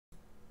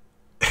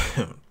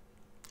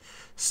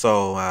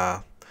So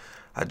I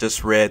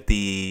just read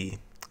the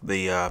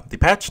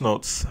patch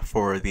notes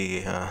for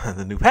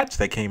the new patch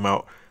that came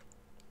out,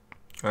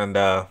 and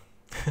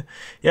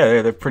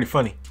yeah, they're pretty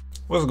funny.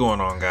 What's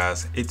going on,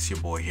 guys? It's your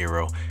boy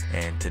Hero,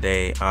 and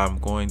today I'm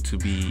going to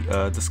be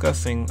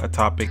discussing a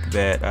topic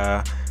that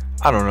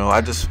I don't know.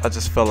 I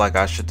just felt like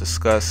I should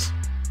discuss.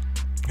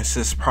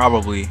 It's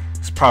probably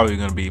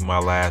going to be my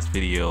last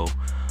video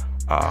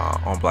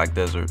on Black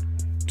Desert,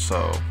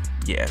 so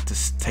yeah,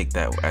 just take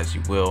that as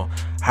you will.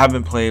 I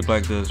haven't played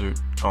Black Desert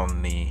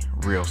on the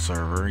real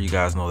server, you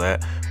guys know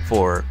that,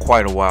 for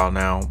quite a while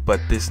now,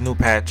 but this new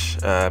patch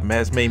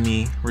has made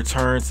me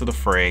return to the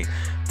fray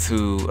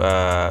to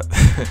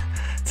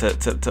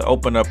to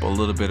open up a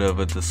little bit of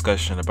a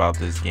discussion about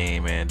this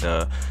game, and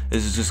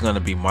this is just going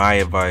to be my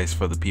advice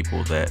for the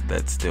people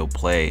that still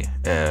play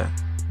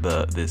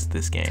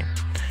this game.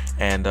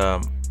 And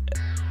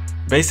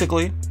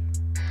basically,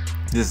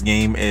 this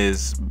game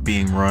is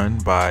being run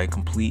by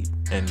complete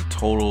and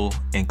total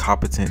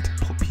incompetent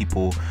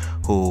people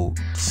who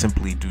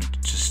simply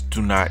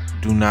do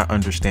not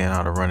understand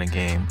how to run a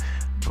game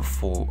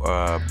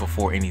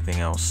before anything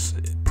else.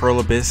 Pearl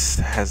Abyss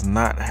has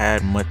not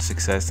had much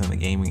success in the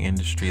gaming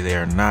industry. They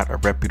are not a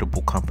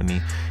reputable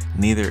company.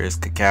 Neither is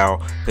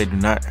Kakao. They do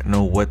not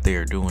know what they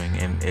are doing,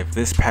 and if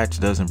this patch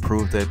doesn't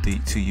prove that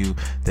to you,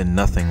 then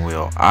nothing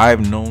will.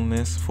 I've known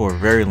this for a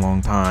very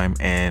long time,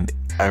 and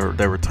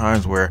there were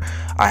times where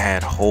I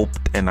had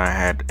hoped and I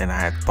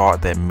had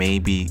thought that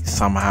maybe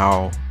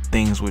somehow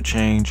things would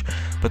change,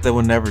 but they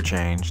will never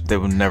change. They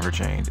will never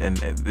change, and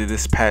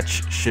this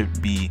patch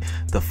should be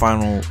the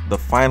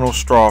final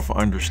straw for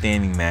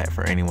understanding that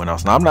for anyone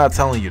else. Now, I'm not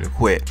telling you to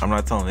quit. I'm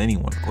not telling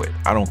anyone to quit.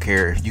 I don't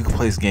care if you can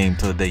play this game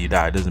till the day you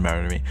die. It doesn't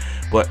matter to me.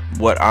 But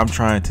what I'm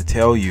trying to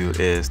tell you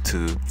is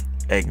to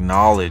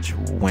acknowledge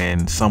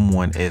when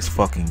someone is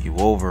fucking you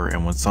over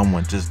and when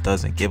someone just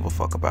doesn't give a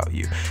fuck about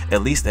you.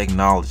 At least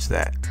acknowledge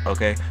that.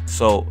 Okay,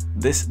 so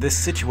this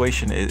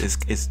situation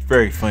is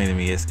very funny to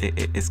me.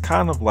 It's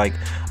kind of like,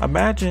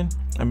 imagine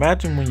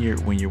when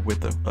you're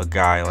with a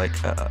guy, like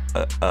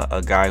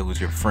a guy who's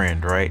your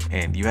friend, right?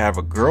 And you have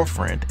a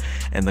girlfriend,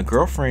 and the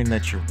girlfriend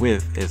that you're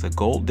with is a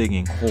gold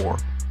digging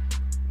whore.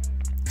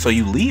 So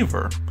you leave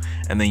her,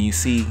 and then you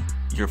see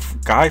your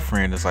guy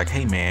friend is like,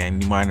 hey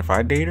man, you mind if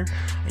I date her?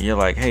 And you're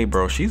like, hey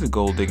bro, she's a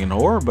gold digging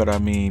whore, but I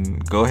mean,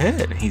 go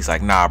ahead. And he's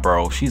like, nah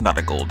bro, she's not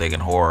a gold digging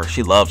whore,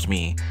 she loves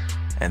me.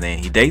 And then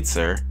he dates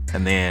her,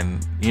 and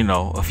then, you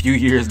know, a few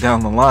years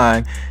down the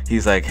line,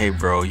 he's like, hey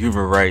bro, you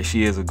were right,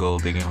 she is a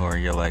gold digging whore.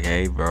 And you're like,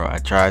 hey bro, I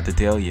tried to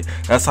tell you.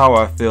 That's how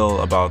I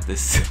feel about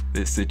this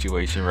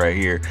situation right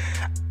here.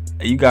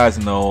 You guys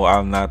know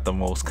I'm not the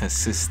most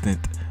consistent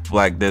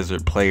Black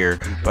Desert player,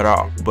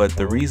 but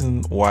the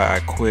reason why I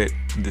quit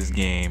this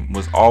game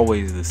was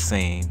always the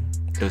same.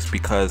 It was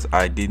because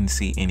I didn't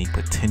see any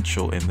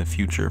potential in the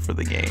future for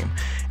the game,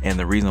 and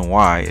the reason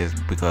why is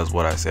because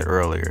what I said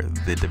earlier: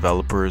 the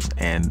developers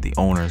and the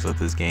owners of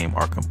this game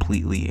are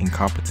completely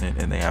incompetent,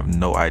 and they have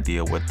no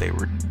idea what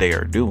they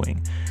are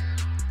doing.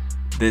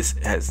 This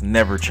has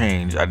never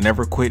changed. I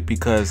never quit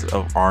because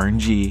of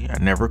RNG. I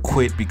never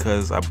quit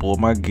because I blew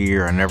my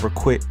gear. I never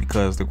quit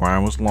because the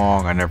grind was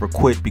long. I never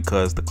quit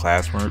because the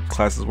classes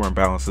weren't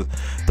balanced.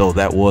 Though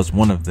that was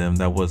one of them.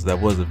 That was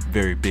a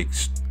very big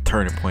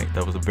turning point.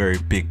 That was a very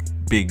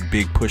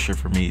big pusher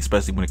for me,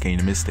 especially when it came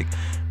to Mystic.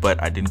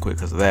 But I didn't quit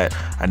because of that.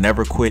 I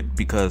never quit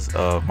because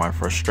of my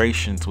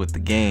frustrations with the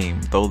game,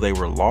 though they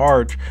were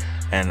large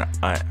and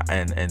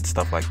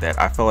stuff like that.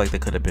 I felt like they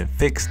could have been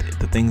fixed.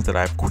 The things that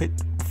I've quit,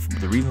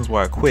 the reasons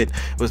why I quit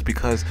was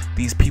because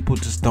these people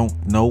just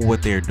don't know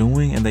what they're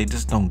doing, and they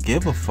just don't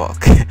give a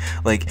fuck.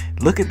 Like,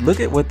 look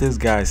at what this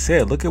guy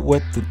said. Look at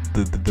what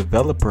the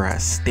developer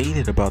has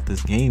stated about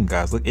this game,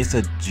 guys. Look, it's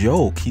a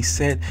joke. He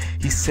said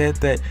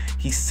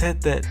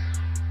that,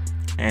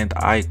 and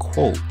I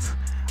quote,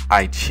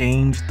 I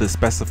changed the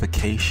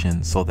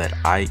specification so that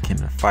I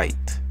can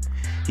fight.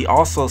 He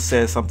also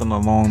said something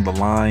along the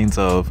lines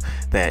of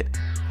that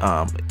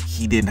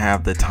he didn't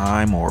have the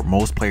time, or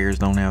most players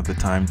don't have the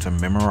time, to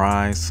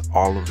memorize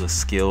all of the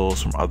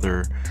skills from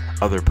other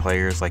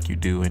players like you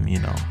do in, you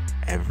know,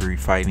 every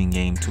fighting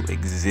game to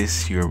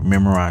exist. You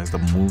memorize the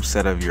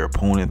moveset of your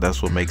opponent.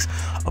 That's what makes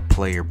a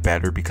player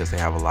better, because they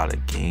have a lot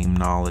of game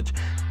knowledge.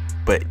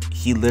 But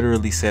he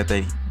literally said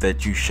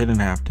that you shouldn't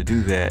have to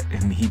do that,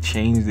 and he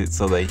changed it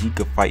so that he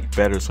could fight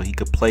better, so he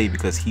could play,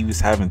 because he was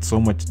having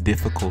so much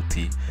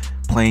difficulty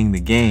playing the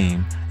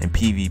game in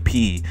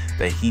PvP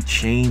that he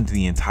changed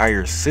the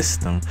entire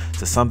system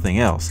to something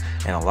else.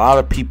 And a lot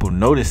of people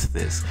noticed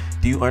this.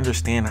 Do you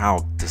understand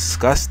how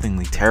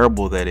disgustingly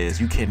terrible that is?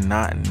 You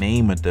cannot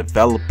name a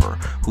developer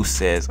who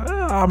says,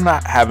 I'm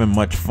not having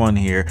much fun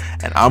here,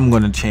 and I'm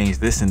going to change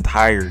this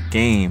entire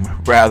game,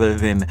 rather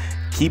than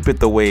keep it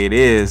the way it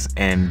is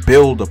and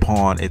build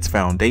upon its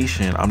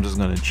foundation. I'm just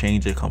going to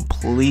change it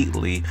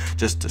completely,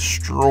 just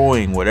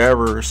destroying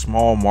whatever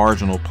small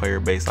marginal player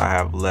base I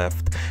have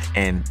left,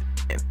 and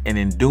and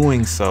in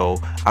doing so,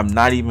 I'm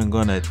not even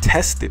gonna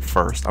test it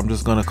first. I'm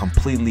just gonna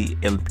completely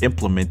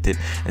implement it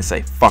and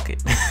say fuck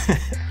it.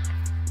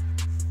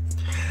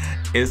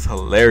 It's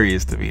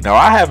hilarious to me. Now,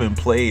 I haven't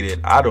played it.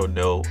 I don't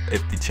know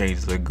if the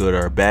changes are good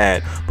or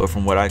bad, but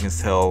from what I can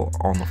tell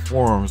on the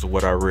forums,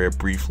 what I read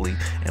briefly,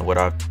 and what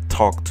I've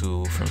talked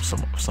to from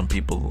some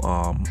people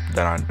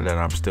that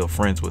I'm still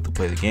friends with who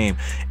play the game,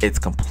 it's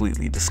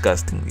completely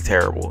disgustingly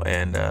terrible,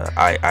 and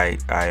I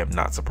am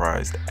not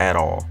surprised at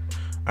all.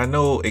 I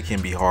know it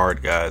can be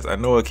hard, guys. I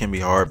know it can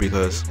be hard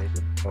because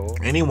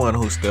anyone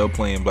who's still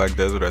playing Black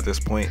Desert at this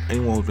point,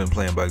 anyone who's been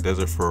playing Black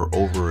Desert for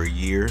over a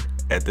year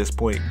at this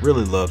point,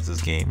 really loves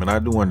this game. And I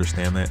do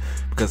understand that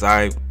because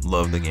I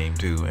love the game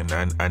too. And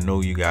I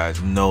know you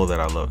guys know that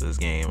I love this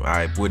game.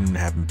 I wouldn't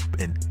have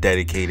been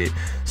dedicated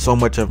so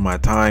much of my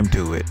time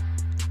to it.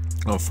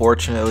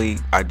 Unfortunately,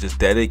 I just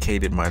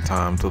dedicated my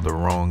time to the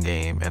wrong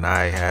game, and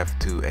I have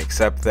to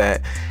accept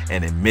that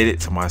and admit it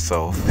to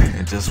myself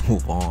and just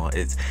move on.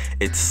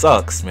 It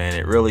sucks, man.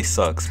 It really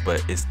sucks,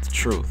 but it's the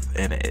truth.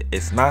 And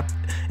it's not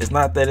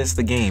that it's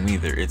the game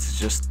either. It's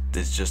just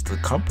the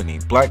company.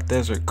 Black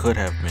Desert could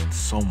have been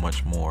so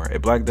much more.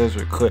 Black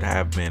Desert could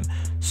have been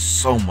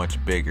so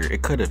much bigger.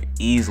 It could have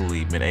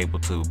easily been able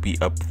to be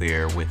up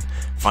there with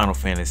Final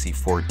Fantasy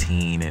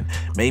 14 and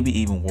maybe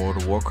even World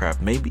of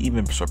Warcraft, maybe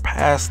even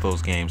surpass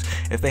those games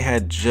if they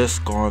had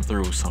just gone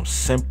through some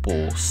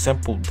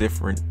simple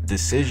different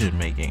decision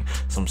making,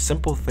 some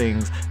simple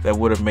things that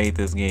would have made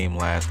this game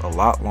last a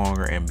lot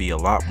longer and be a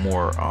lot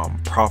more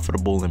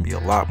profitable and be a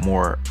lot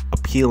more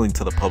appealing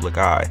to the public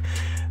eye.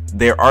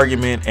 Their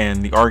argument,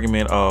 and the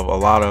argument of a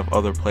lot of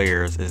other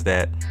players, is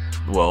that,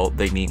 well,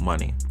 they need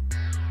money.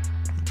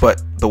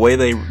 But the way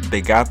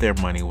they got their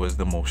money was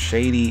the most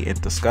shady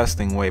and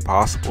disgusting way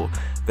possible,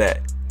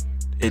 that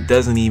it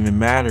doesn't even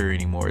matter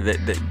anymore.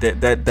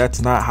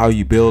 That's not how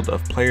you build a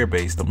player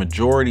base. The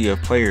majority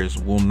of players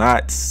will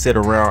not sit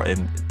around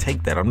and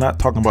take that. I'm not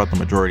talking about the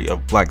majority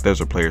of Black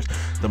Desert players.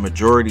 The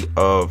majority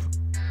of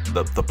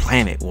the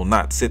planet will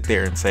not sit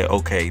there and say,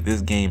 okay,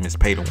 this game is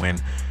pay to win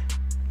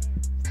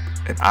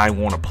and I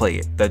want to play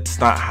it. That's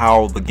not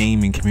how the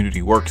gaming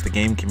community works. The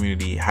gaming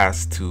community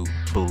has to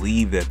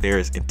believe that there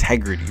is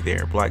integrity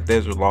there. Black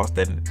Desert lost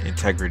that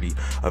integrity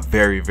a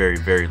very, very,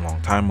 very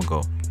long time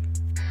ago.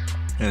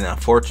 And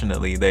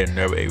unfortunately, they're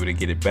never able to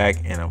get it back.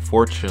 And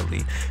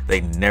unfortunately,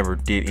 they never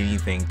did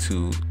anything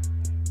to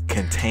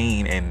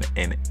contain and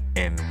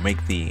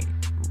make the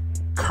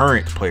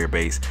current player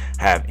base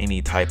have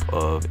any type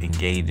of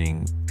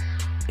engaging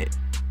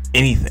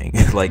anything.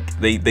 Like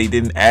they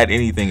didn't add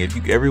anything.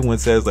 Everyone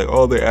says like,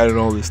 oh, they're adding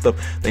all this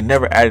stuff, they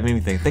never added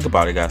anything. Think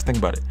about it, guys. Think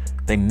about it.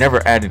 They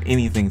never added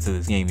anything to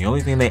this game. The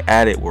only thing they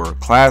added were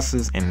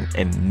classes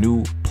and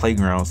new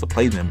playgrounds to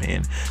play them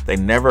in. They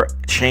never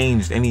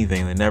changed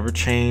anything. They never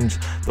changed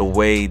the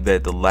way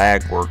that the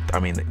lag worked. I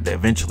mean,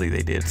 eventually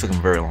they did. It took them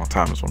a very long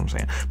time, is what I'm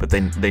saying. But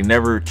they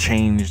never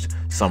changed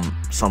some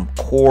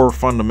core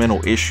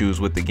fundamental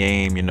issues with the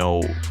game. You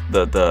know,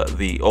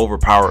 the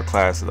overpowered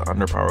classes, the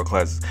underpowered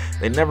classes.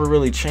 They never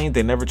really changed.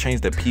 They never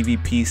changed the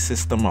PvP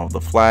system of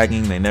the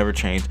flagging. They never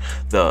changed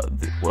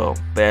well,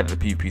 they added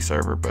the PvP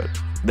server, but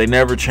they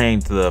never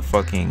changed the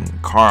fucking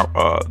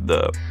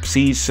the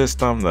siege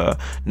system, the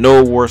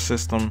no war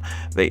system.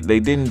 They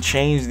didn't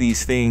change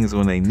these things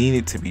when they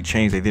needed to be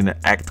changed. They didn't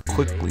act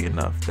quickly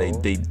enough. They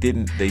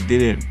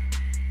didn't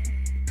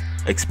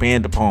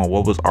expand upon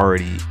what was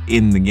already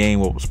in the game,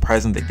 what was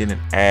present. They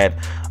didn't add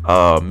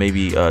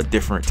maybe a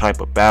different type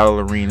of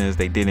battle arenas.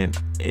 They didn't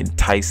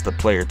entice the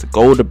player to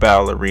go to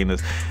battle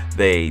arenas.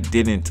 They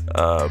didn't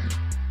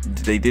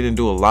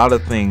do a lot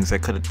of things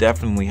that could have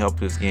definitely helped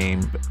this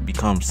game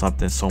become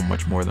something so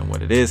much more than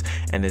what it is.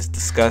 And it's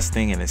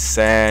disgusting and it's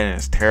sad and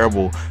it's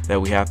terrible that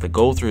we have to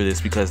go through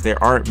this, because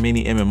there aren't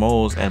many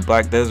MMOs, and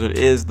Black Desert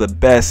is the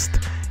best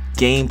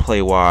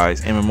gameplay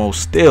wise MMO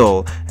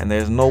still, and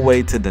there's no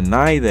way to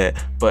deny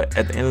that. But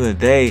at the end of the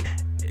day,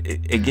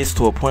 it gets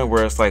to a point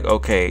where it's like,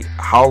 okay,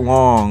 how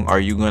long are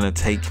you gonna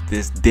take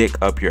this dick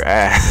up your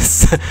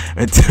ass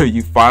until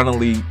you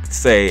finally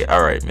say,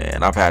 all right,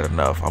 man, I've had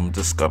enough. I'm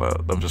just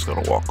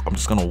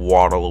gonna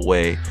waddle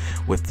away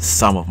with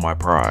some of my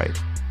pride.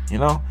 You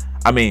know,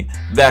 I mean,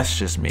 that's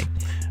just me.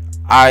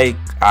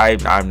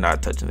 I'm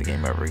not touching the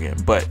game ever again.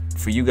 But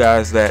for you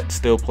guys that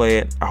still play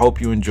it, I hope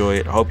you enjoy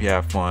it. I hope you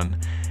have fun.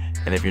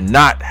 And if you're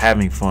not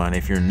having fun,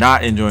 if you're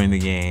not enjoying the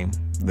game,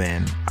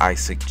 then I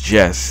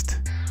suggest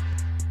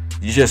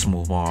you just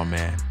move on,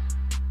 man.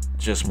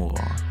 Just move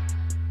on.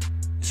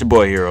 It's your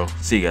boy Hero.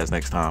 See you guys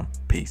next time.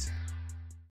 Peace.